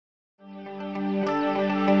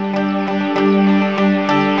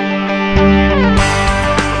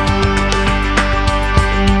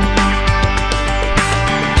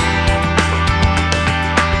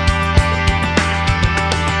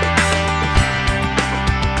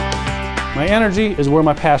My energy is where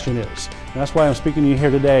my passion is. And that's why I'm speaking to you here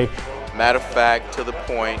today. Matter of fact, to the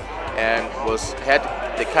point, and had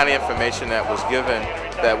the kind of information that was given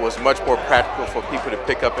that was much more practical for people to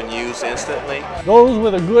pick up and use instantly. Those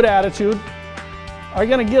with a good attitude are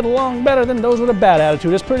going to get along better than those with a bad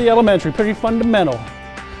attitude. It's pretty elementary, pretty fundamental.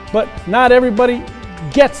 But not everybody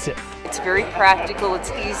gets it. It's very practical,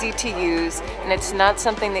 it's easy to use, and it's not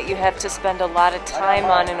something that you have to spend a lot of time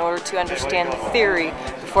on in order to understand the theory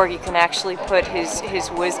before you can actually put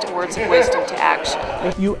his words of wisdom to action.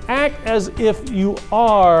 If you act as if you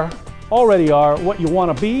already are what you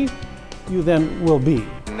want to be, you then will be.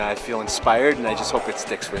 And I feel inspired, and I just hope it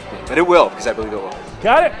sticks with me. But it will, because I believe it will.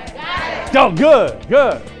 Got it? Oh, good,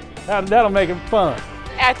 good. That'll make it fun.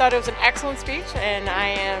 I thought it was an excellent speech, and I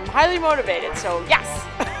am highly motivated, so yes.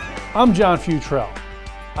 I'm John Futrell.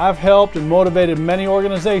 I've helped and motivated many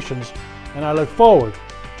organizations, and I look forward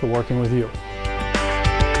to working with you.